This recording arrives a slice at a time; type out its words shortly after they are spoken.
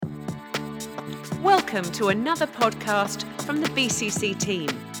Welcome to another podcast from the BCC team.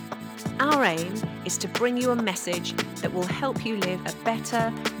 Our aim is to bring you a message that will help you live a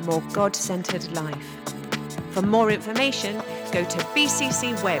better, more God-centered life. For more information, go to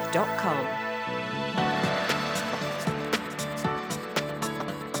bccweb.com.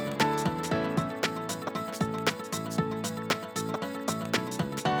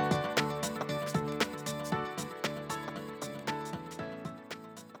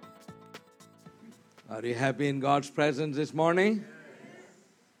 Are you happy in God's presence this morning?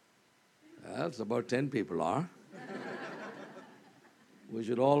 Well, it's about 10 people are. We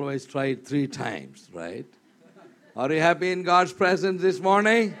should always try it 3 times, right? Are you happy in God's presence this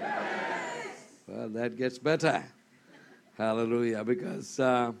morning? Yes. Well, that gets better. Hallelujah. Because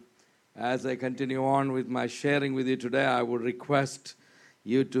as I continue on with my sharing with you today, I would request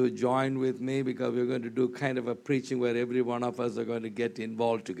you to join with me because we're going to do kind of a preaching where every one of us are going to get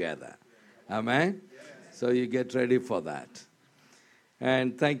involved together. Amen? So you get ready for that.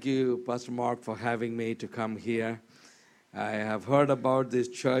 And thank you, Pastor Mark, for having me to come here. I have heard about this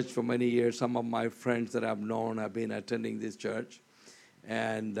church for many years. Some of my friends that I've known have been attending this church.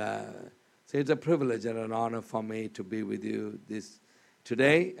 And so it's a privilege and an honor for me to be with you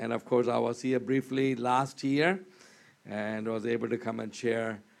today. And of course, I was here briefly last year and was able to come and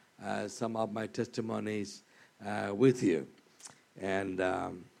share some of my testimonies with you. And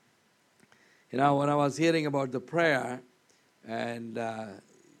when I was hearing about the prayer, and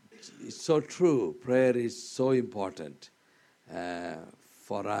it's so true, prayer is so important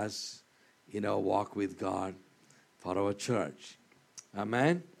for us, walk with God, for our church.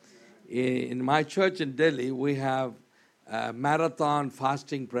 Amen? In my church in Delhi, we have a marathon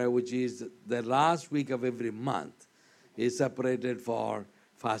fasting prayer, which is the last week of every month, is separated for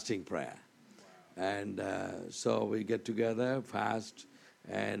fasting prayer. And so we get together, fast,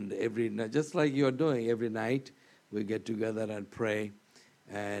 and every night, just like you're doing every night, we get together and pray,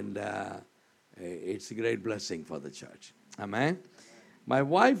 and it's a great blessing for the church. Amen? My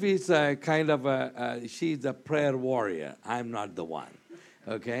wife is she's a prayer warrior. I'm not the one,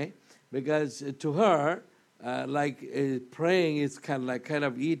 okay? Because to her, praying is kind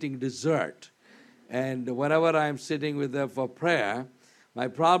of eating dessert. And whenever I'm sitting with her for prayer, my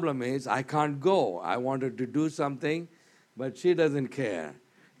problem is I can't go. I want her to do something, but she doesn't care.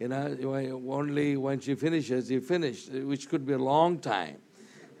 Only when she finishes, you finish, which could be a long time,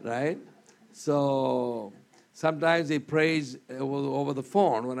 right? So sometimes he prays over the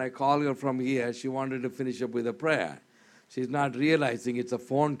phone. When I call her from here, she wanted to finish up with a prayer. She's not realizing it's a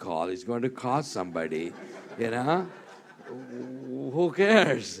phone call. It's going to cost somebody, Who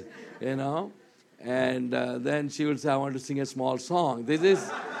cares, And then she will say, I want to sing a small song. This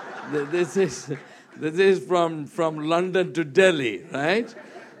is from London to Delhi, right?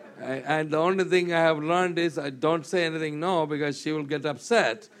 And the only thing I have learned is I don't say anything no because she will get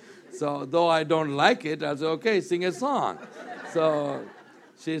upset. So though I don't like it, I'll say, okay, sing a song. So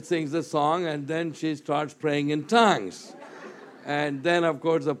she sings the song and then she starts praying in tongues. And then, of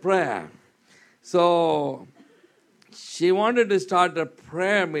course, a prayer. So she wanted to start a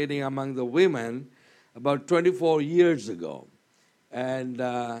prayer meeting among the women about 24 years ago. And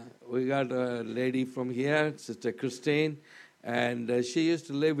we got a lady from here, Sister Christine, and she used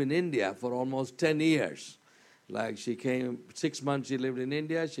to live in India for almost 10 years. She came, 6 months she lived in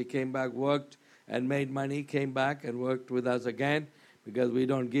India, she came back, worked and made money, came back and worked with us again because we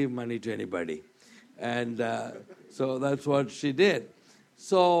don't give money to anybody. And so that's what she did.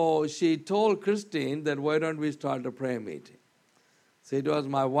 So she told Christine that why don't we start a prayer meeting? So it was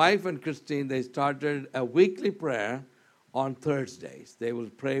my wife and Christine, they started a weekly prayer on Thursdays. They will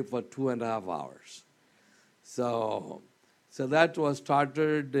pray for 2.5 hours. So that was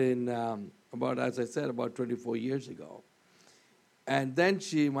started in about 24 years ago. And then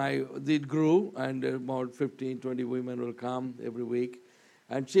it grew, and about 15, 20 women will come every week.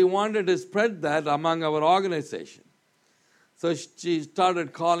 And she wanted to spread that among our organization. So she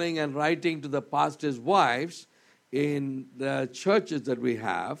started calling and writing to the pastors' wives in the churches that we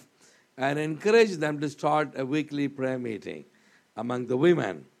have and encouraged them to start a weekly prayer meeting among the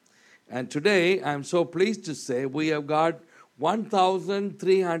women. And today, I'm so pleased to say we have got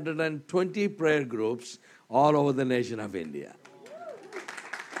 1,320 prayer groups all over the nation of India.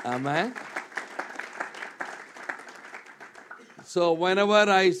 Amen? So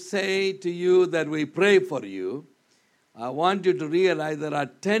whenever I say to you that we pray for you, I want you to realize there are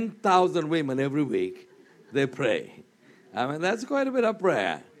 10,000 women every week, they pray. That's quite a bit of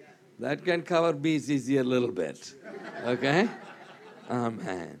prayer. That can cover BCC a little bit. Okay?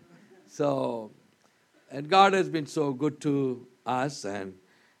 Amen. So, and God has been so good to us, and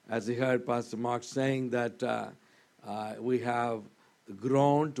as you heard Pastor Mark saying that we have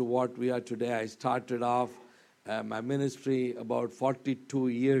grown to what we are today. I started off my ministry about 42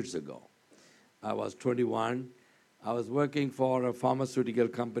 years ago. I was 21. I was working for a pharmaceutical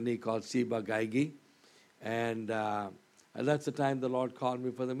company called Ciba Geigy, and that's the time the Lord called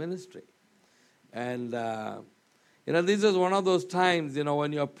me for the ministry. And, this is one of those times,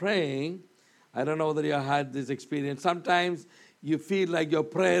 when you're praying, I don't know whether you had this experience. Sometimes you feel like your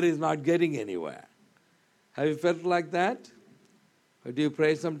prayer is not getting anywhere. Have you felt like that? Or do you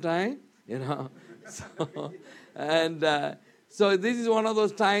pray sometime? So this is one of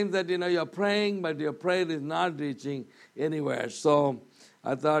those times that, you're praying, but your prayer is not reaching anywhere. So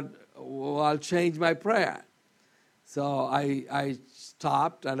I thought, well, I'll change my prayer. So I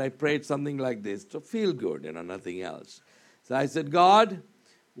stopped and I prayed something like this to feel good, nothing else. So I said, God,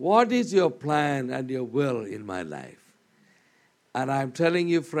 what is your plan and your will in my life? And I'm telling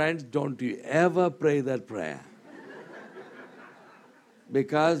you, friends, don't you ever pray that prayer.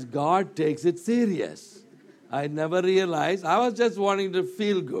 Because God takes it serious. I never realized. I was just wanting to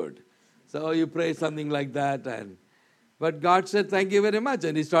feel good. So you pray something like that. But God said, thank you very much.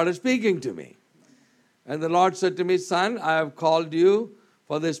 And He started speaking to me. And the Lord said to me, son, I have called you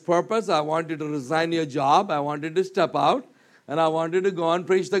for this purpose. I want you to resign your job. I want you to step out. And I wanted to go and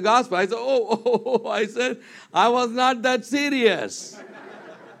preach the gospel. I said, I said, I was not that serious.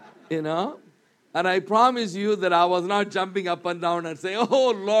 And I promise you that I was not jumping up and down and saying,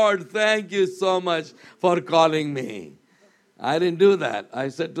 oh, Lord, thank you so much for calling me. I didn't do that. I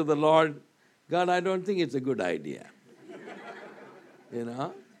said to the Lord, God, I don't think it's a good idea.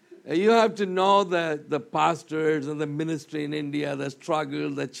 You have to know the pastors and the ministry in India, the struggle,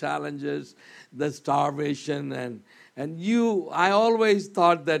 the challenges, the starvation, and I always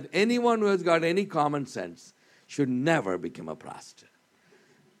thought that anyone who has got any common sense should never become a pastor.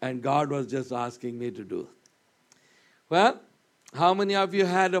 And God was just asking me to do it. Well, how many of you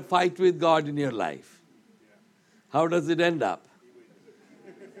had a fight with God in your life? How does it end up?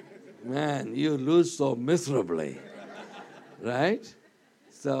 Man, you lose so miserably. Right?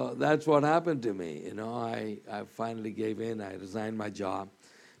 So that's what happened to me. I finally gave in. I resigned my job,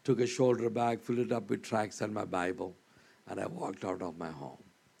 took a shoulder bag, filled it up with tracts and my Bible, and I walked out of my home.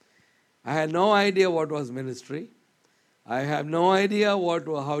 I had no idea what was ministry. I have no idea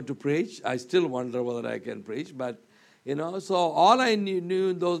how to preach. I still wonder whether I can preach, but, so all I knew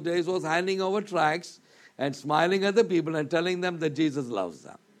in those days was handing over tracts and smiling at the people and telling them that Jesus loves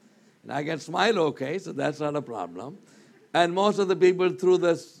them. And I can smile okay, so that's not a problem. And most of the people threw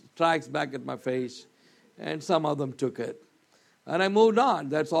the tracts back at my face, and some of them took it. And I moved on.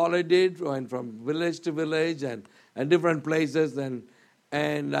 That's all I did. Went from village to village and different places.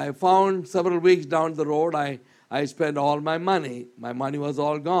 And I found several weeks down the road, I spent all my money. My money was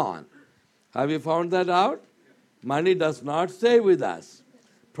all gone. Have you found that out? Money does not stay with us.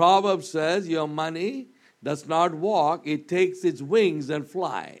 Proverbs says your money does not walk. It takes its wings and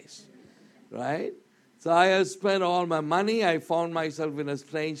flies. Right? So I have spent all my money. I found myself in a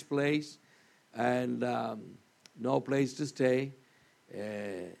strange place and no place to stay,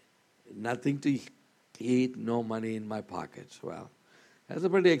 nothing to eat, no money in my pockets. Well, that's a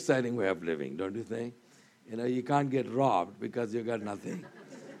pretty exciting way of living, don't you think? You can't get robbed because you got nothing.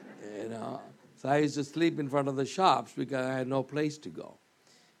 So I used to sleep in front of the shops because I had no place to go.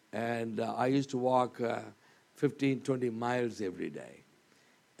 And I used to walk 15, 20 miles every day.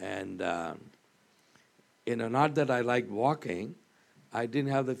 And, not that I liked walking, I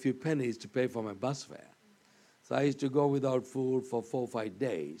didn't have the few pennies to pay for my bus fare. So I used to go without food for 4 or 5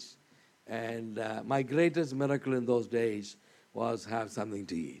 days. And my greatest miracle in those days was have something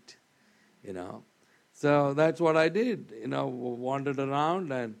to eat, So that's what I did, wandered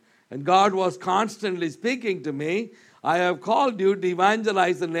around and God was constantly speaking to me. I have called you to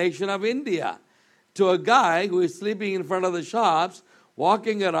evangelize the nation of India. To a guy who is sleeping in front of the shops,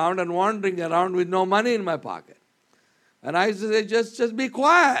 walking around and wandering around with no money in my pocket. And I said, just be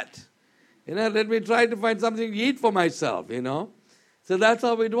quiet. Let me try to find something to eat for myself, So that's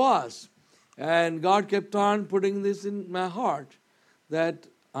how it was. And God kept on putting this in my heart that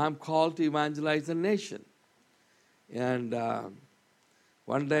I'm called to evangelize the nation. And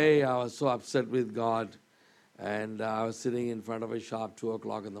one day I was so upset with God, and I was sitting in front of a shop 2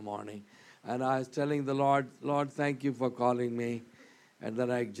 o'clock in the morning, and I was telling the Lord, thank you for calling me. And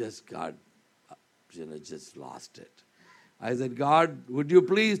then I just got, just lost it. I said, God, would you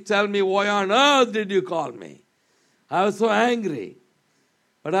please tell me why on earth did you call me? I was so angry.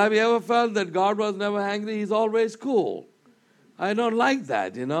 But have you ever felt that God was never angry? He's always cool. I don't like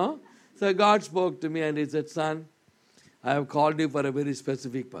that, So God spoke to me and He said, son, I have called you for a very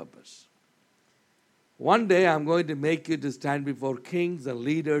specific purpose. One day I'm going to make you to stand before kings and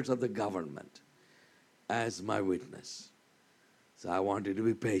leaders of the government as my witness. So I want you to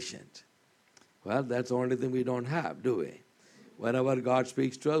be patient. Well, that's the only thing we don't have, do we? Whenever God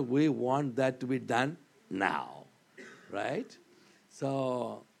speaks to us, we want that to be done now, right?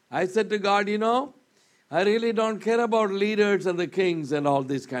 So I said to God, I really don't care about leaders and the kings and all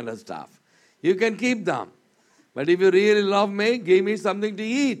this kind of stuff. You can keep them. But if you really love me, give me something to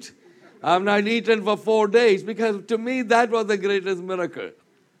eat. I've not eaten for 4 days, because to me that was the greatest miracle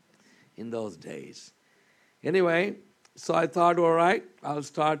in those days. Anyway, so I thought, all right, I'll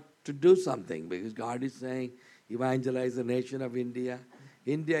start to do something, because God is saying, evangelize the nation of India.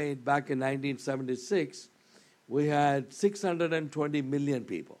 India, back in 1976, we had 620 million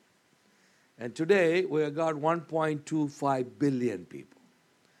people. And today, we have got 1.25 billion people.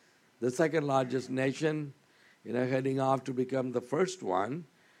 The second largest nation, heading off to become the first one,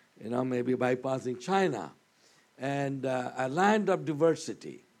 maybe bypassing China. And a land of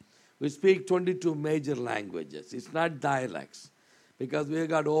diversity. We speak 22 major languages. It's not dialects, because we have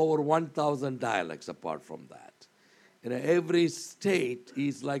got over 1,000 dialects apart from that. Every state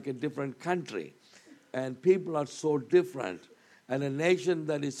is like a different country, and people are so different, and a nation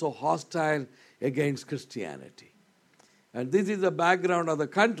that is so hostile against Christianity. And this is the background of the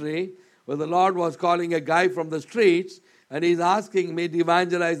country where the Lord was calling a guy from the streets, and he's asking me to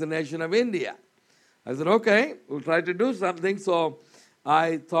evangelize the nation of India. I said, okay, we'll try to do something. So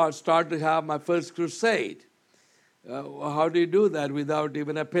I start to have my first crusade. How do you do that without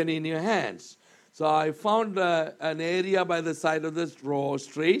even a penny in your hands? So I found an area by the side of the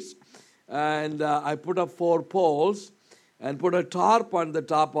streets, and I put up 4 poles and put a tarp on the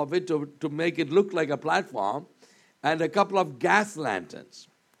top of it to make it look like a platform, and a couple of gas lanterns.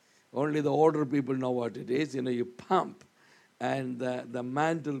 Only the older people know what it is. You pump, and the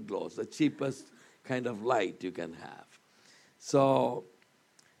mantle glows, the cheapest kind of light you can have. So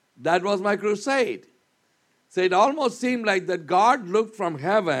that was my crusade. So it almost seemed like that God looked from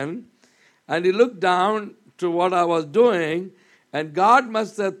heaven, and he looked down to what I was doing, and God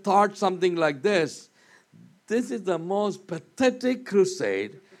must have thought something like this: this is the most pathetic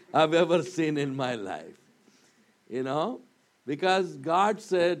crusade I've ever seen in my life. Because God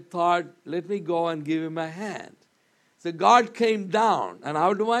thought, let me go and give him a hand. So God came down, and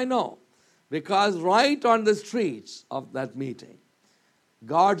how do I know? Because right on the streets of that meeting,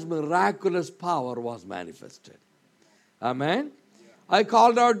 God's miraculous power was manifested. Amen? I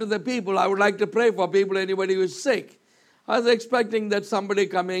called out to the people, I would like to pray for people, anybody who is sick. I was expecting that somebody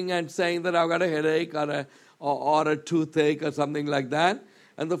coming and saying that I've got a headache or a toothache or something like that.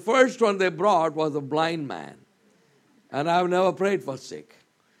 And the first one they brought was a blind man. And I've never prayed for sick.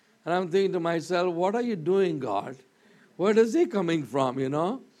 And I'm thinking to myself, what are you doing, God? Where is he coming from,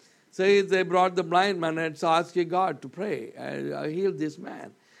 So they brought the blind man and it's asking God to pray, heal this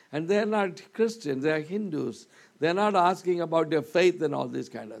man. And they're not Christians, they're Hindus. They're not asking about their faith and all this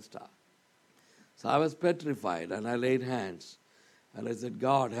kind of stuff. So I was petrified, and I laid hands. And I said,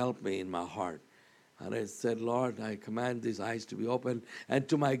 God, help me in my heart. And I said, Lord, I command these eyes to be open. And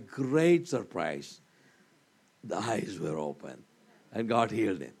to my great surprise, the eyes were open. And God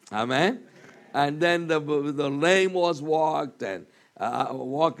healed him. Amen? And then the lame was walking,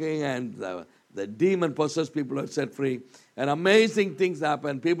 and the demon-possessed people were set free. And amazing things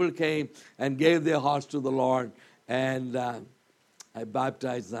happened. People came and gave their hearts to the Lord. And I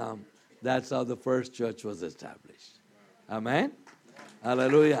baptized them. That's how the first church was established. Amen?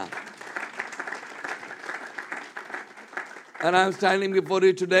 Hallelujah. And I'm standing before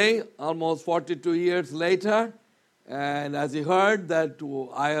you today, almost 42 years later. And as you heard, that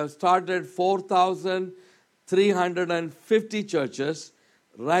I have started 4,350 churches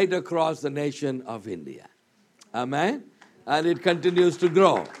right across the nation of India. Amen? And it continues to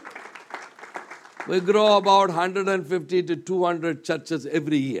grow. We grow about 150 to 200 churches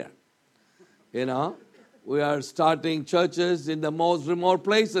every year. We are starting churches in the most remote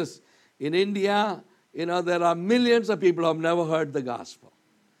places. In India, there are millions of people who have never heard the gospel.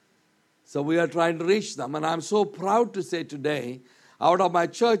 So we are trying to reach them. And I'm so proud to say today, out of my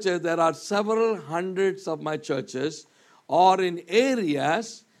churches, there are several hundreds of my churches are in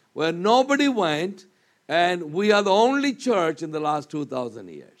areas where nobody went, and we are the only church in the last 2,000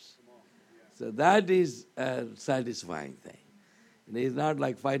 years. So that is a satisfying thing. And it's not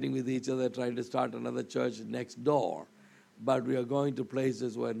like fighting with each other, trying to start another church next door. But we are going to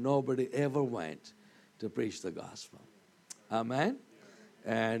places where nobody ever went to preach the gospel. Amen?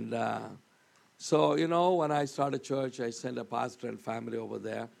 And so, when I start a church, I send a pastor and family over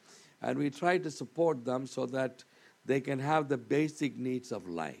there. And we try to support them so that they can have the basic needs of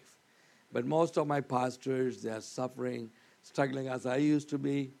life. But most of my pastors, they are suffering, struggling as I used to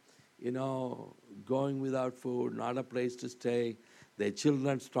be, going without food, not a place to stay, their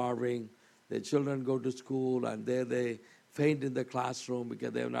children starving, their children go to school, and there they faint in the classroom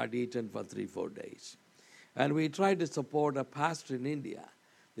because they have not eaten for 3-4 days. And we try to support a pastor in India.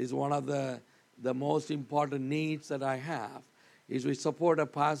 This is one of the most important needs that I have, is we support a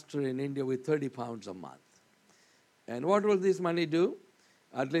pastor in India with 30 pounds a month. And what will this money do?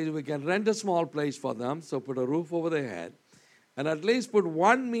 At least we can rent a small place for them, so put a roof over their head, and at least put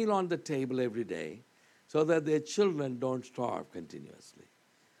one meal on the table every day so that their children don't starve continuously.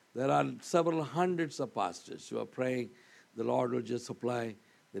 There are several hundreds of pastors who are praying the Lord will just supply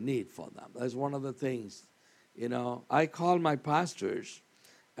the need for them. That's one of the things. I call my pastors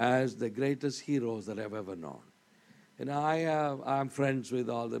as the greatest heroes that I've ever known. I'm friends with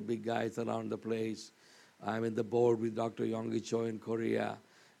all the big guys around the place. I'm in the board with Dr. Yonggi Cho in Korea.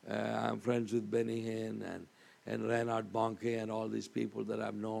 I'm friends with Benny Hinn and Reinhard Bonnke and all these people that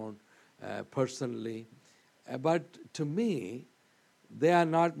I've known personally. But to me, they are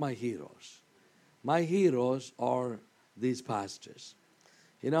not my heroes. My heroes are these pastors.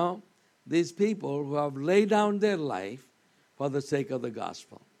 These people who have laid down their life for the sake of the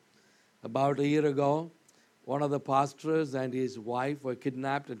gospel. About a year ago, one of the pastors and his wife were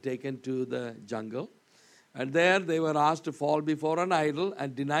kidnapped and taken to the jungle. And there they were asked to fall before an idol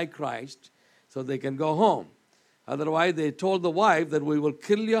and deny Christ so they can go home. Otherwise, they told the wife that we will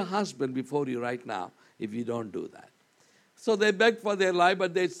kill your husband before you right now if you don't do that. So they begged for their life,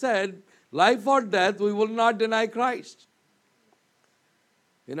 but they said, life or death, we will not deny Christ.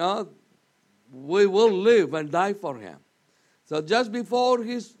 We will live and die for him. So just before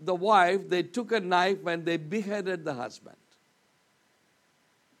the wife, they took a knife and they beheaded the husband.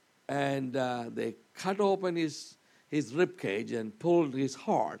 And they cut open his rib cage and pulled his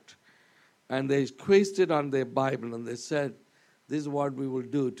heart. And they squeezed it on their Bible and they said, this is what we will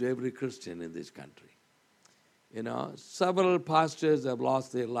do to every Christian in this country. Several pastors have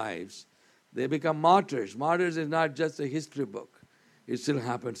lost their lives. They become martyrs. Martyrs is not just a history book. It still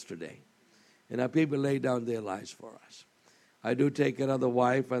happens today. People lay down their lives for us. I do take care of the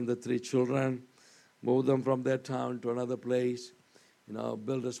wife and the 3 children, move them from their town to another place,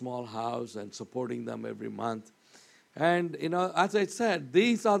 build a small house and supporting them every month. And, as I said,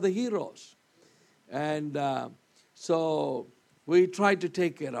 these are the heroes. And so we try to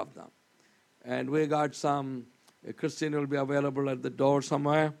take care of them. And we got Christine will be available at the door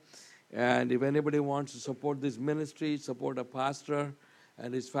somewhere. And if anybody wants to support this ministry, support a pastor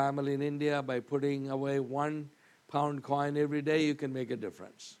and his family in India by putting away 1 pound coin every day, you can make a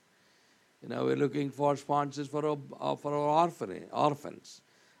difference. We're looking for sponsors for our orphans.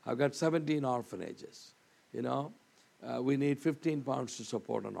 I've got 17 orphanages. We need 15 pounds to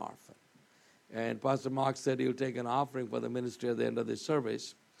support an orphan. And Pastor Mark said he'll take an offering for the ministry at the end of this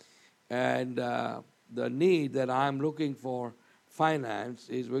service. And the need that I'm looking for finance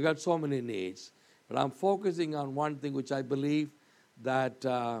is, we got so many needs, but I'm focusing on one thing which I believe that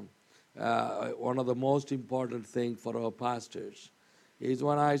one of the most important things for our pastors is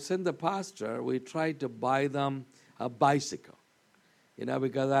when I send the pastor, we try to buy them a bicycle,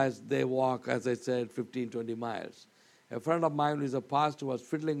 because as they walk, as I said, 15, 20 miles. A friend of mine who is a pastor was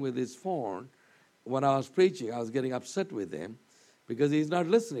fiddling with his phone. When I was preaching, I was getting upset with him because he's not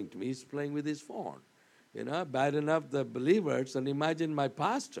listening to me. He's playing with his phone. Bad enough the believers, and imagine my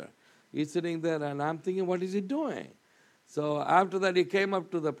pastor. He's sitting there and I'm thinking, what is he doing? So after that, he came up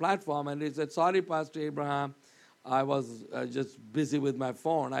to the platform and he said, sorry, Pastor Abraham, I was just busy with my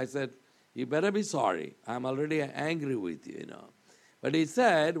phone. I said, you better be sorry. I'm already angry with you, But he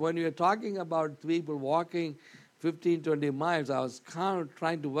said, when you're talking about people walking 15, 20 miles, I was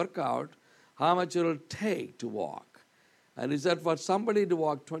trying to work out how much it will take to walk. And he said, for somebody to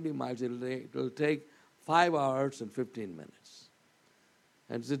walk 20 miles, it will take 5 hours and 15 minutes.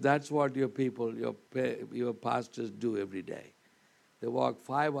 And so that's what your people, your pastors do every day. They walk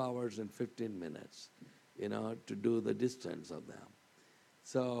 5 hours and 15 minutes, to do the distance of them.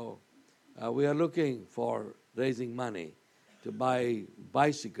 So we are looking for raising money to buy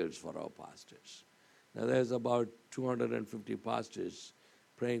bicycles for our pastors. Now there's about 250 pastors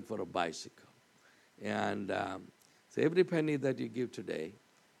praying for a bicycle. And so every penny that you give today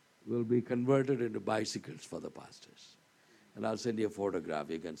will be converted into bicycles for the pastors. And I'll send you a photograph.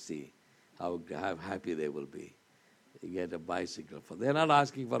 You can see how happy they will be. You get a bicycle. They're not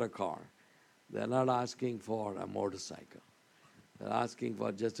asking for a car. They're not asking for a motorcycle. They're asking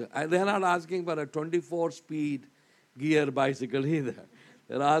for they're not asking for a 24-speed gear bicycle either.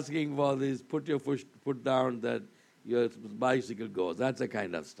 They're asking for this put down that your bicycle goes. That's the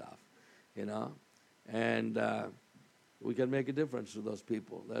kind of stuff, you know. And we can make a difference to those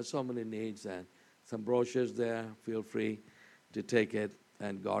people. There's so many needs, and some brochures there. Feel free to take it,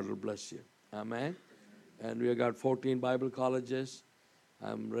 and God will bless you. Amen. And we have got 14 Bible colleges.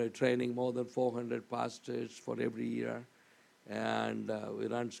 I'm training more than 400 pastors for every year. And we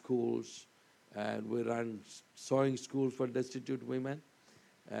run schools, and we run sewing schools for destitute women.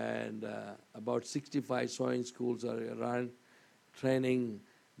 And about 65 sewing schools are run, training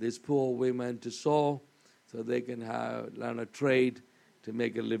these poor women to sew so they can learn a trade to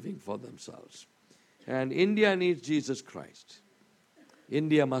make a living for themselves. And India needs Jesus Christ.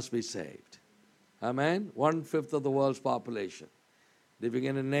 India must be saved. Amen? 1/5 of the world's population living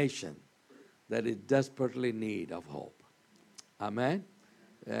in a nation that is desperately in need of hope. Amen?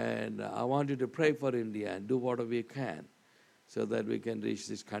 And I want you to pray for India and do whatever we can so that we can reach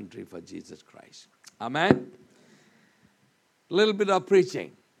this country for Jesus Christ. Amen? A little bit of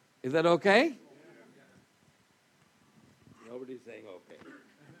preaching. Is that okay? Nobody's saying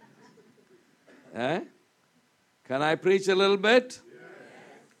okay. Can I preach a little bit?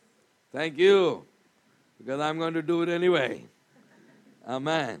 Thank you. Because I'm going to do it anyway.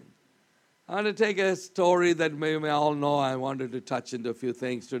 Amen. I want to take a story that we may all know. I wanted to touch into a few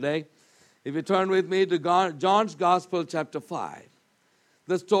things today. If you turn with me to John's Gospel, chapter 5.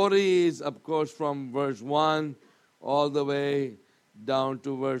 The story is, of course, from verse 1 all the way down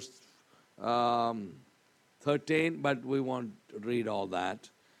to verse 13, but we won't read all that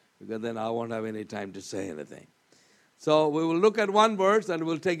because then I won't have any time to say anything. So we will look at one verse and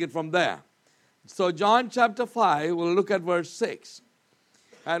we'll take it from there. So John chapter 5, we'll look at verse 6.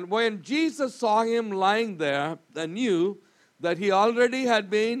 And when Jesus saw him lying there, they knew that he already had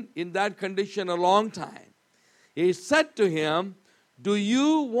been in that condition a long time. He said to him, "Do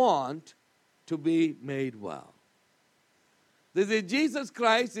you want to be made well?" This is Jesus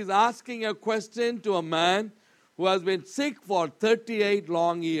Christ is asking a question to a man who has been sick for 38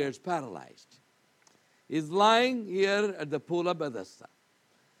 long years, paralyzed. He's lying here at the pool of Bethesda.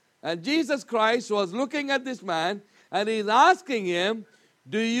 And Jesus Christ was looking at this man and he's asking him,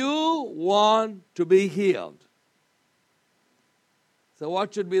 "Do you want to be healed?" So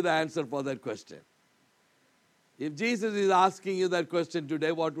what should be the answer for that question? If Jesus is asking you that question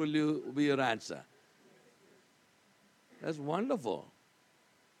today, what will be your answer? That's wonderful.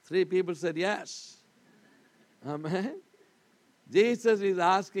 3 people said yes. Amen. Jesus is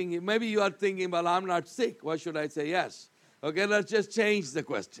asking you, maybe you are thinking, well, I'm not sick. Why should I say yes? Okay, let's just change the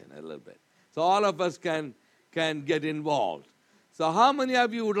question a little bit. So all of us can get involved. So how many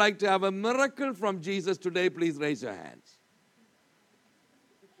of you would like to have a miracle from Jesus today? Please raise your hands.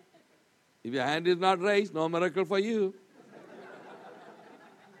 If your hand is not raised, no miracle for you.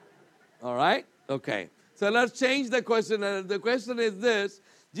 All right? Okay. So let's change the question. The question is this.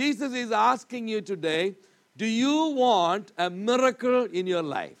 Jesus is asking you today, do you want a miracle in your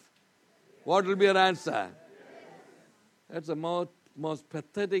life? What will be your answer? That's the most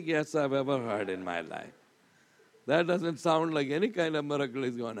pathetic yes I've ever heard in my life. That doesn't sound like any kind of miracle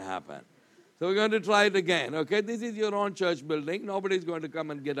is going to happen. So we're going to try it again, okay? This is your own church building. Nobody's going to come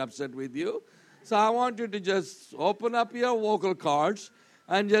and get upset with you. So I want you to just open up your vocal cords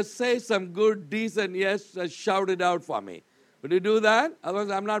and just say some good, decent yes, just shout it out for me. Would you do that? Otherwise,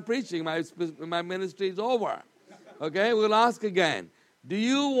 I'm not preaching. My ministry is over. Okay, we'll ask again. Do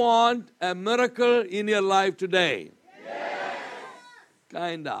you want a miracle in your life today? Yes.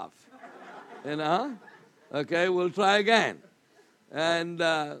 Kind of. You know? Okay, we'll try again. And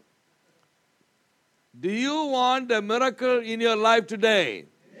do you want a miracle in your life today?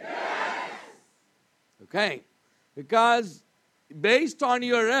 Yes. Okay, because based on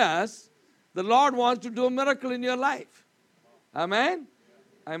your yes, the Lord wants to do a miracle in your life. Amen?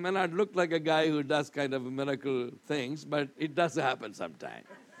 I may not look like a guy who does kind of miracle things, but it does happen sometimes.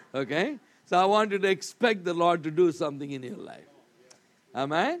 Okay? So I want you to expect the Lord to do something in your life.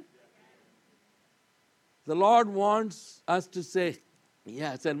 Amen? The Lord wants us to say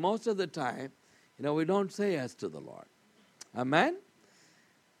yes, and most of the time, we don't say yes to the Lord. Amen?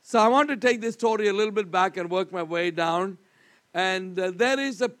 So I want to take this story a little bit back and work my way down. And there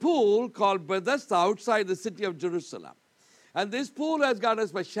is a pool called Bethesda outside the city of Jerusalem. And this pool has got a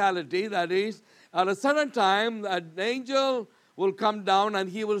speciality, that is, at a certain time, an angel will come down and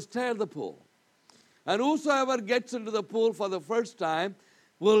he will stir the pool. And whosoever gets into the pool for the first time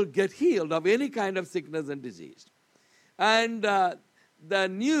will get healed of any kind of sickness and disease. And the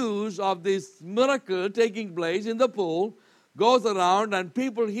news of this miracle taking place in the pool goes around and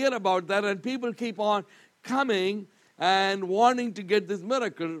people hear about that and people keep on coming and wanting to get this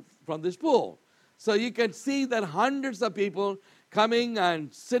miracle from this pool. So you can see that hundreds of people coming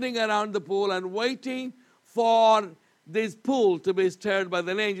and sitting around the pool and waiting for this pool to be stirred by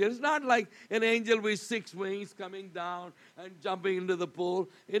the angel. It's not like an angel with 6 wings coming down and jumping into the pool.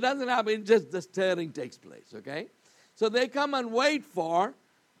 It doesn't happen, just the stirring takes place, okay? So they come and wait for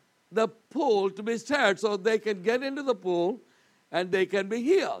the pool to be stirred so they can get into the pool and they can be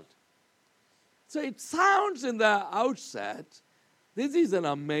healed. So it sounds in the outset, this is an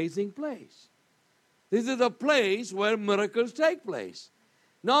amazing place. This is a place where miracles take place.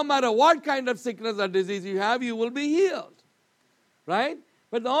 No matter what kind of sickness or disease you have, you will be healed. Right?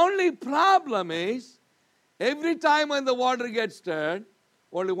 But the only problem is, every time when the water gets stirred,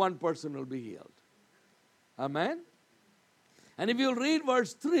 only one person will be healed. Amen? And if you read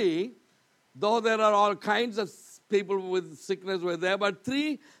verse 3, though there are all kinds of people with sickness were there, but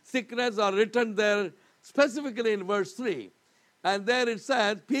 3 sicknesses are written there specifically in verse 3. And there it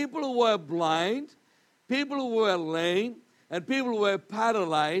says, people who were blind, people who were lame, and people who were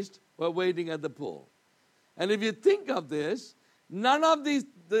paralyzed were waiting at the pool. And if you think of this, none of these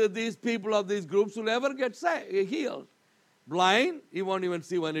people of these groups will ever get healed. Blind, he won't even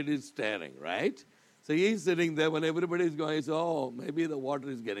see when it is stirring, right? So he's sitting there when everybody is going, so, oh, maybe the water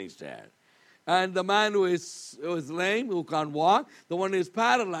is getting stirred. And the man who is lame, who can't walk, the one who is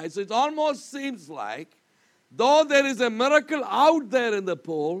paralyzed. So it almost seems like, though there is a miracle out there in the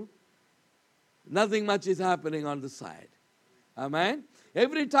pool, nothing much is happening on the side. Amen?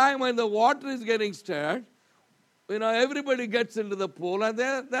 Every time when the water is getting stirred, everybody gets into the pool and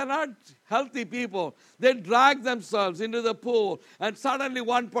they're not healthy people. They drag themselves into the pool and suddenly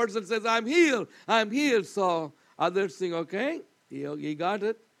one person says, I'm healed. So others think, okay, he got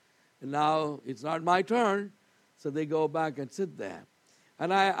it. And now it's not my turn. So they go back and sit there.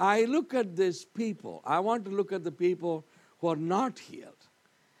 And I look at these people. I want to look at the people who are not healed.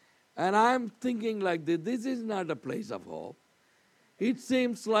 And I'm thinking like this is not a place of hope. It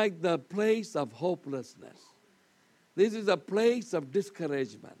seems like the place of hopelessness. This is a place of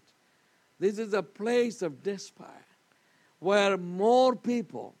discouragement. This is a place of despair where more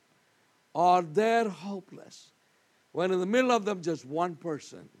people are there hopeless when in the middle of them just one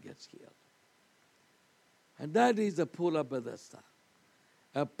person gets healed. And that is the pool of Bethesda.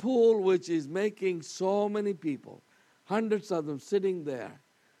 A pool which is making so many people, hundreds of them sitting there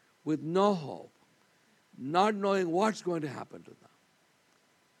with no hope, not knowing what's going to happen to them.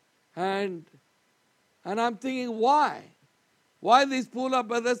 And I'm thinking, why? Why this pool of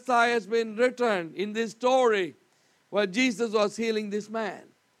Bethesda has been written in this story where Jesus was healing this man?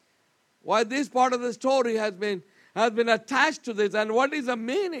 Why this part of the story has been attached to this, and what is the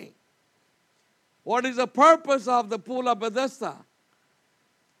meaning? What is the purpose of the pool of Bethesda?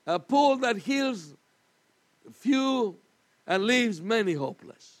 A pool that heals few and leaves many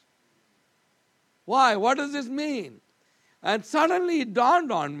hopeless. Why? What does this mean? And suddenly it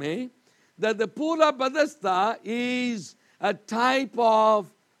dawned on me that the pool of Bethesda is a type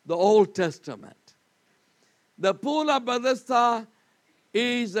of the Old Testament. The pool of Bethesda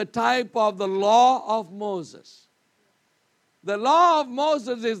is a type of the law of Moses. The law of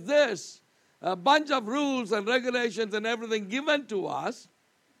Moses is this, a bunch of rules and regulations and everything given to us.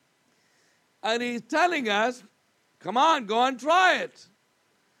 And he's telling us, come on, go and try it.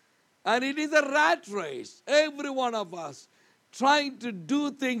 And it is a rat race, every one of us trying to do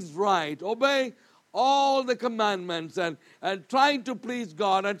things right, obey all the commandments and trying to please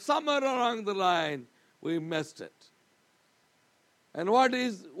God. And somewhere along the line, we missed it. And what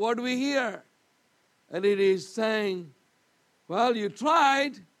do we hear? And it is saying, well, you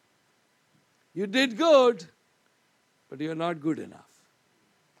tried, you did good, but you're not good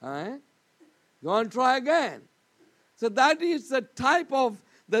enough. Go and try again. So that is the type of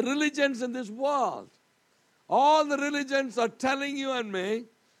the religions in this world. All the religions are telling you and me,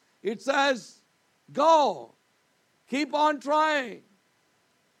 it says, go, keep on trying.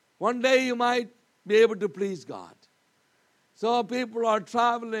 One day you might be able to please God. So people are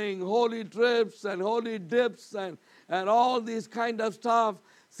traveling holy trips and holy dips and all these kind of stuff,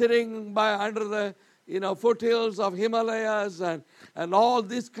 sitting under the foothills of Himalayas and all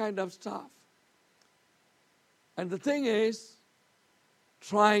this kind of stuff. And the thing is,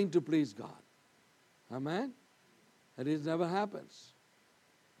 trying to please God. Amen? And it never happens.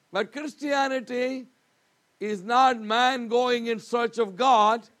 But Christianity is not man going in search of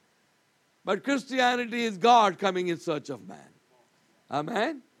God, but Christianity is God coming in search of man.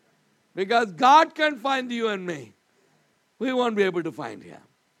 Amen? Because God can find you and me. We won't be able to find him.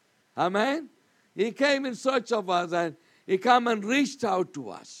 Amen? He came in search of us and he came and reached out to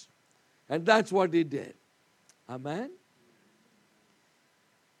us. And that's what he did. Amen?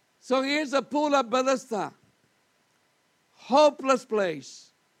 So here's a pool of Bethesda. Hopeless place.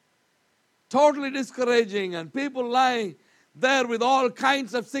 Totally discouraging, and people lying there with all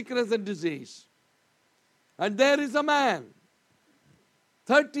kinds of sickness and disease. And there is a man,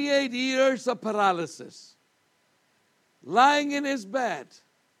 38 years of paralysis, lying in his bed.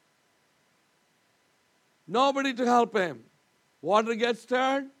 Nobody to help him. Water gets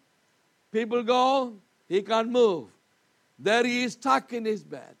stirred. People go. He can't move. There he is stuck in his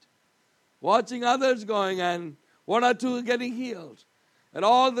bed, watching others going, and one or two getting healed. And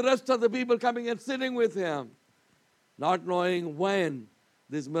all the rest of the people coming and sitting with him, not knowing when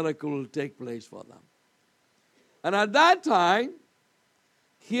this miracle will take place for them. And at that time,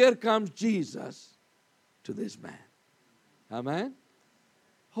 here comes Jesus to this man. Amen?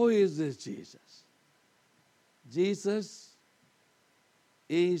 Who is this Jesus? Jesus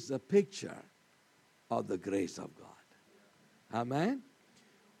is a picture of the grace of God. Amen?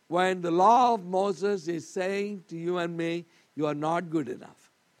 When the law of Moses is saying to you and me, you are not good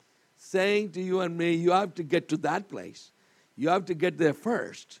enough. Saying to you and me, you have to get to that place. You have to get there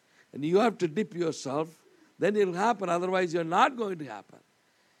first. And you have to dip yourself. Then it will happen. Otherwise, you're not going to happen.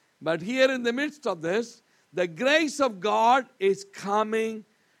 But here in the midst of this, the grace of God is coming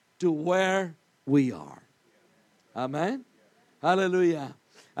to where we are. Amen? Hallelujah.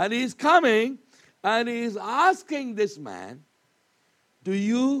 And He's coming and He's asking this man, do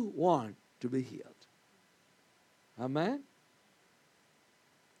you want to be healed? Amen?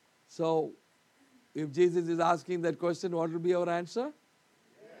 So, if Jesus is asking that question, what will be our answer?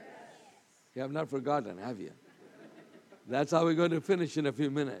 Yes. You have not forgotten, have you? That's how we're going to finish in a few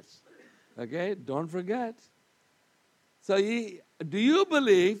minutes. Okay? Don't forget. So, do you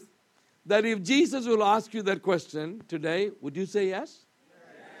believe that if Jesus will ask you that question today, would you say yes?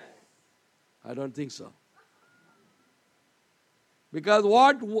 Yes. I don't think so. Because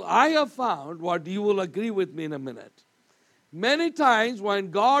what I have found, what you will agree with me in a minute, many times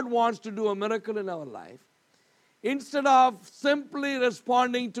when God wants to do a miracle in our life, instead of simply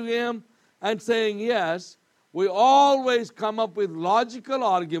responding to Him and saying yes, we always come up with logical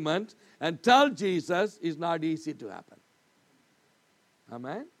argument and tell Jesus it's not easy to happen.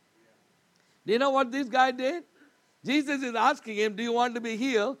 Amen? Do you know what this guy did? Jesus is asking him, do you want to be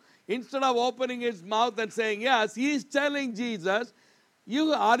healed? Instead of opening his mouth and saying yes, he is telling Jesus,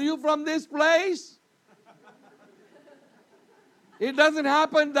 are you from this place? It doesn't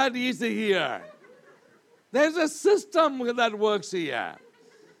happen that easy here. There's a system that works here.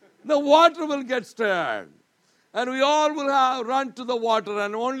 The water will get stirred. And we all will run to the water,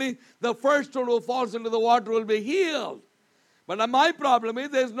 and only the first one who falls into the water will be healed. But my problem is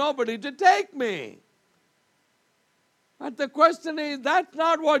there's nobody to take me. But the question is, that's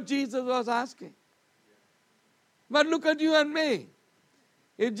not what Jesus was asking. But look at you and me.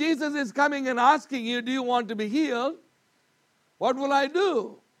 If Jesus is coming and asking you, do you want to be healed? What will I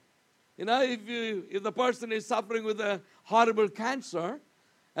do? You know, if the person is suffering with a horrible cancer,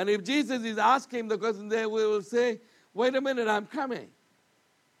 and if Jesus is asking the question, they will say, wait a minute, I'm coming.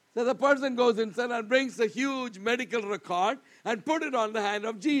 So the person goes inside and brings a huge medical record and put it on the hand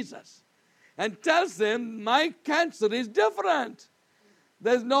of Jesus. And tells him, my cancer is different.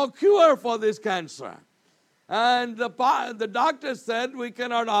 There's no cure for this cancer. And the doctor said, we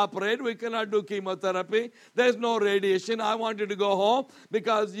cannot operate, we cannot do chemotherapy, there's no radiation, I want you to go home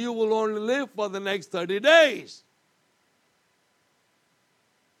because you will only live for the next 30 days.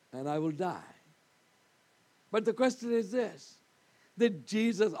 And I will die. But the question is this, did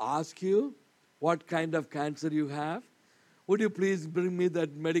Jesus ask you what kind of cancer you have? Would you please bring me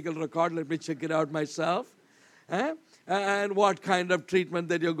that medical record, let me check it out myself? And what kind of treatment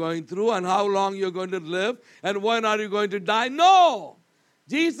that you're going through, and how long you're going to live, and when are you going to die? No!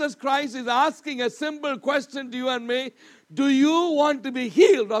 Jesus Christ is asking a simple question to you and me. Do you want to be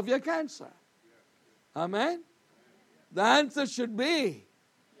healed of your cancer? Amen? The answer should be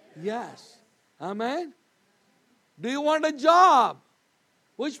yes. Amen? Do you want a job?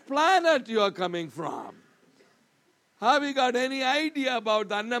 Which planet you are coming from? Have you got any idea about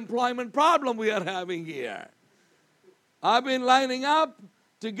the unemployment problem we are having here? I've been lining up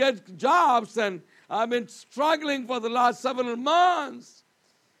to get jobs, and I've been struggling for the last several months.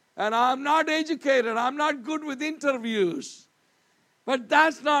 And I'm not educated. I'm not good with interviews. But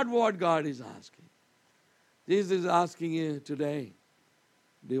that's not what God is asking. Jesus is asking you today,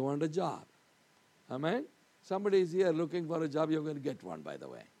 do you want a job? Amen? Somebody is here looking for a job. You're going to get one, by the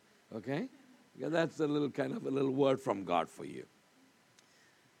way. Okay? Yeah, that's a little word from God for you.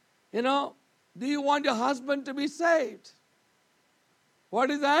 You know, do you want your husband to be saved? What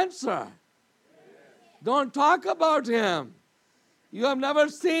is the answer? Yes. Don't talk about him. You have never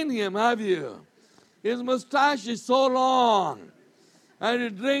seen him, have you? His mustache is so long. And he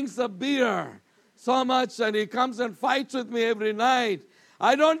drinks a beer so much, and he comes and fights with me every night.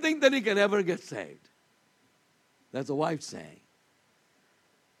 I don't think that he can ever get saved. That's a wife saying.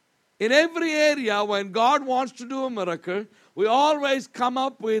 In every area, when God wants to do a miracle, we always come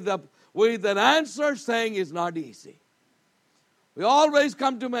up with an answer saying it's not easy. We always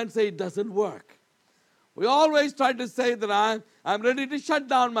come to him and say it doesn't work. We always try to say that I'm ready to shut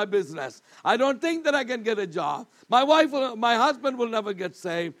down my business. I don't think that I can get a job. My husband will never get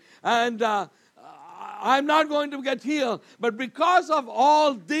saved. And I'm not going to get healed. But because of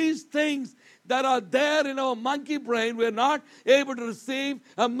all these things that are there in our monkey brain, we're not able to receive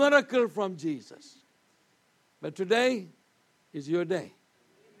a miracle from Jesus. But today is your day.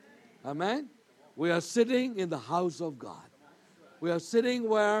 Amen? We are sitting in the house of God. We are sitting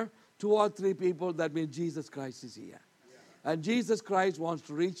where 2 or 3 people, that means Jesus Christ is here. And Jesus Christ wants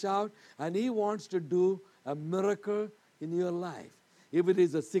to reach out, and he wants to do a miracle in your life. If it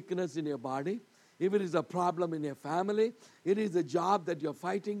is a sickness in your body, if it is a problem in your family, it is a job that you're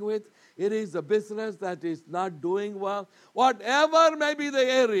fighting with, it is a business that is not doing well, whatever may be the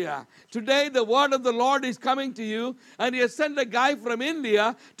area, today the word of the Lord is coming to you, and he has sent a guy from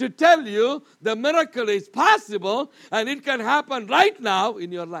India to tell you the miracle is possible, and it can happen right now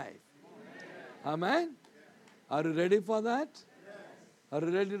in your life. Amen? Are you ready for that? Are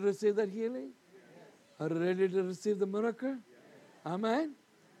you ready to receive that healing? Are you ready to receive the miracle? Amen?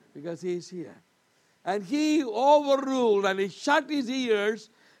 Because he is here. And he overruled and he shut his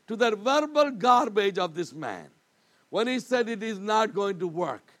ears to the verbal garbage of this man when he said it is not going to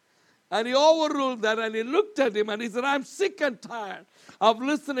work. And he overruled that, and he looked at him and he said, I'm sick and tired of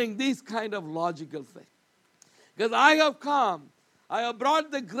listening these kind of logical things. Because I have come. I have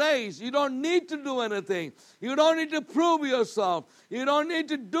brought the grace. You don't need to do anything. You don't need to prove yourself. You don't need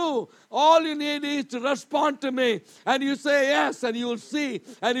to do. All you need is to respond to me. And you say yes, and you will see,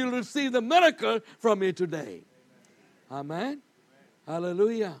 and you will receive the miracle from me today. Amen?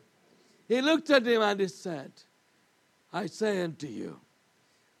 Hallelujah. He looked at him and he said, I say unto you,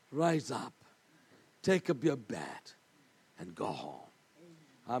 rise up, take up your bed, and go home.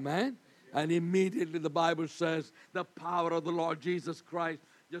 Amen? And immediately the Bible says the power of the Lord Jesus Christ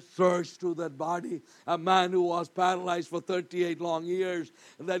just surged through that body. A man who was paralyzed for 38 long years,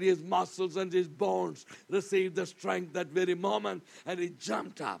 that his muscles and his bones received the strength that very moment, and he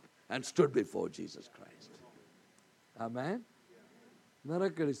jumped up and stood before Jesus Christ. Amen?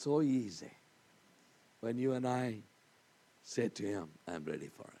 Miracle is so easy when you and I say to him, I'm ready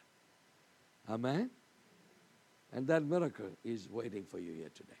for it. Amen? And that miracle is waiting for you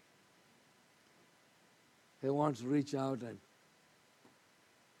here today. He wants to reach out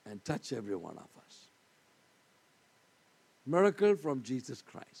and touch every one of us. Miracle from Jesus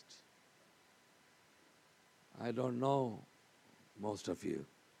Christ. I don't know most of you.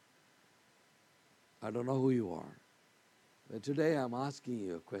 I don't know who you are. But today I'm asking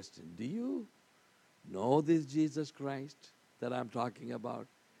you a question. Do you know this Jesus Christ that I'm talking about?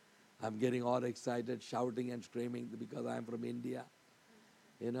 I'm getting all excited, shouting and screaming because I'm from India.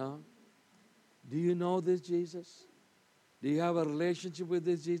 You know? Do you know this Jesus? Do you have a relationship with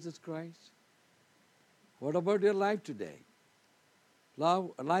this Jesus Christ? What about your life today?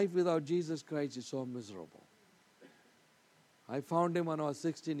 Life without Jesus Christ is so miserable. I found him when I was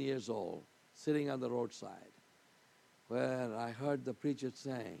 16 years old, sitting on the roadside, where I heard the preacher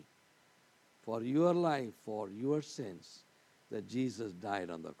saying, for your life, for your sins, that Jesus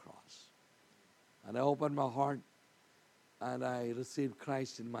died on the cross. And I opened my heart and I received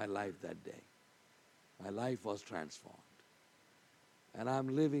Christ in my life that day. My life was transformed. And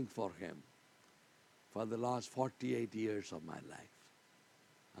I'm living for him for the last 48 years of my life.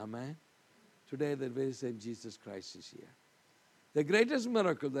 Amen? Today the very same Jesus Christ is here. The greatest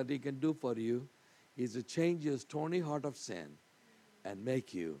miracle that he can do for you is to change your stony heart of sin and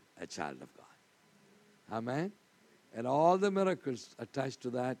make you a child of God. Amen? And all the miracles attached to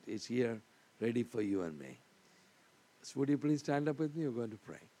that is here ready for you and me. So would you please stand up with me? We're going to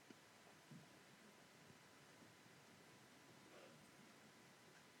pray.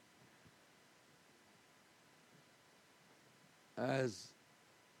 As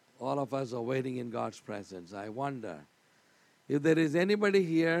all of us are waiting in God's presence, I wonder if there is anybody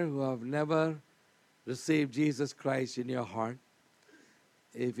here who have never received Jesus Christ in your heart,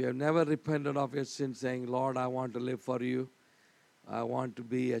 if you have never repented of your sin, saying, Lord, I want to live for you. I want to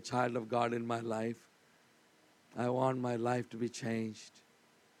be a child of God in my life. I want my life to be changed.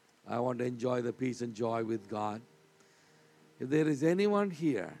 I want to enjoy the peace and joy with God. If there is anyone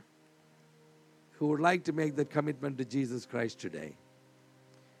here who would like to make that commitment to Jesus Christ today,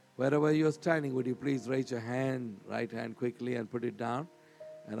 Wherever you're standing, would you please raise your hand, right hand quickly and put it down,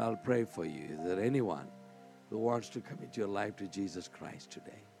 and I'll pray for you. Is there anyone who wants to commit your life to Jesus Christ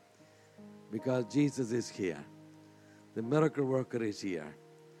today? Because Jesus is here. The miracle worker is here.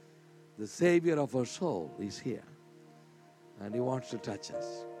 The Savior of our soul is here. And He wants to touch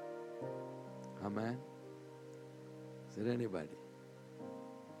us. Amen. Is there anybody?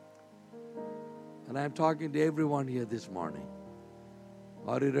 And I'm talking to everyone here this morning.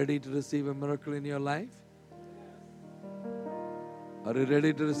 Are you ready to receive a miracle in your life? Are you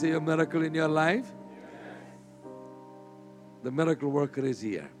ready to receive a miracle in your life? The miracle worker is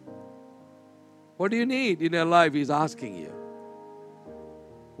here. What do you need in your life? He's asking you.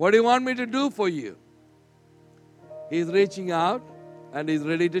 What do you want me to do for you? He's reaching out and He's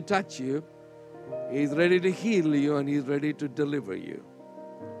ready to touch you. He's ready to heal you and He's ready to deliver you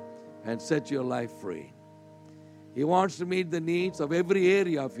and set your life free. He wants to meet the needs of every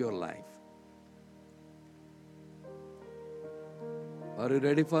area of your life. Are you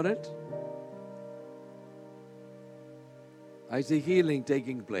ready for it? I see healing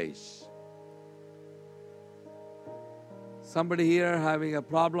taking place. Somebody here having a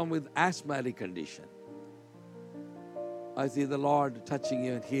problem with asthmatic condition. I see the Lord touching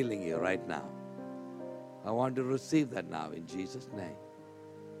you and healing you right now. I want to receive that now in Jesus' name.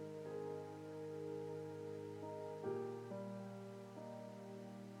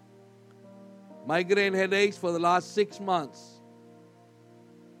 Migraine headaches for the last 6 months.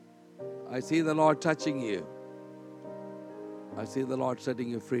 I see the Lord touching you. I see the Lord setting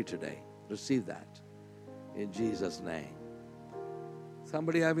you free today. Receive that in Jesus' name.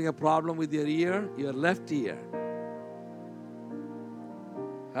 Somebody having a problem with your ear, your left ear.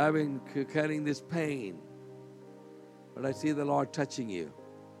 Carrying this pain. But I see the Lord touching you.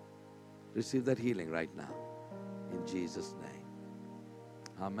 Receive that healing right now in Jesus' name.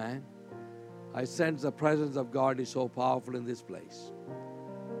 Amen. I sense the presence of God is so powerful in this place.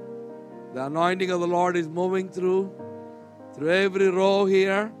 The anointing of the Lord is moving through every row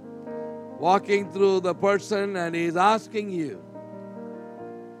here, walking through the person, and He is asking you,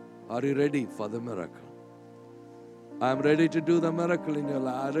 are you ready for the miracle? I'm ready to do the miracle in your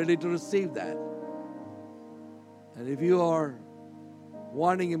life. I'm ready to receive that. And if you are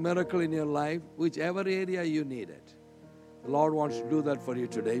wanting a miracle in your life, whichever area you need it, the Lord wants to do that for you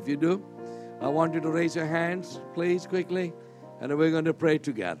today. If you do, I want you to raise your hands, please, quickly, and we're going to pray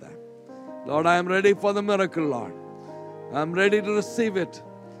together. Lord, I am ready for the miracle, Lord. I'm ready to receive it.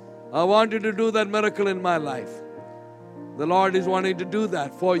 I want you to do that miracle in my life. The Lord is wanting to do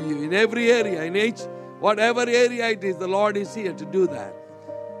that for you in every area, whatever area it is, the Lord is here to do that.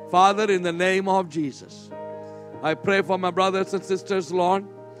 Father, in the name of Jesus, I pray for my brothers and sisters, Lord.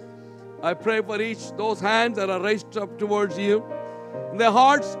 I pray for each, those hands that are raised up towards you. And their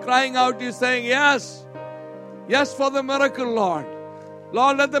hearts crying out to you, saying, yes, yes for the miracle, Lord.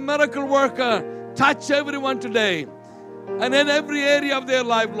 Lord, let the miracle worker touch everyone today. And in every area of their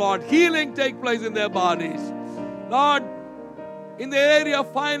life, Lord, healing take place in their bodies. Lord, in the area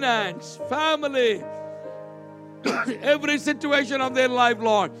of finance, family, every situation of their life,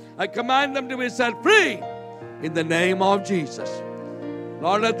 Lord, I command them to be set free in the name of Jesus.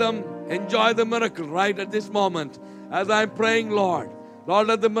 Lord, let them enjoy the miracle right at this moment as I'm praying, Lord. Lord,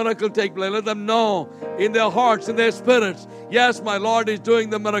 let the miracle take place. Let them know in their hearts, in their spirits, yes, my Lord is doing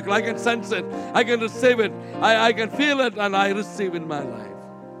the miracle. I can sense it. I can receive it. I can feel it, and I receive in my life.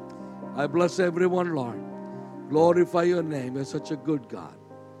 I bless everyone, Lord. Glorify your name. You're such a good God.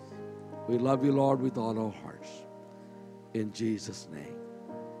 We love you, Lord, with all our hearts. In Jesus' name.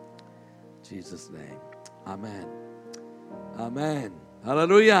 Jesus' name. Amen. Amen.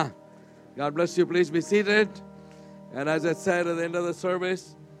 Hallelujah. God bless you. Please be seated. And as I said at the end of the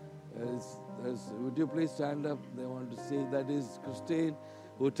service, would you please stand up? They want to see. That is Christine,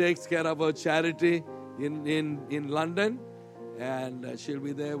 who takes care of our charity in London. And she'll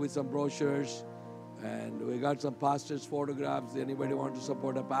be there with some brochures. And we got some pastors' photographs. Anybody want to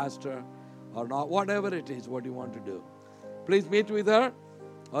support a pastor or not? Whatever it is, what you want to do. Please meet with her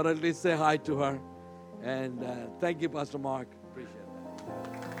or at least say hi to her. And thank you, Pastor Mark. Appreciate it.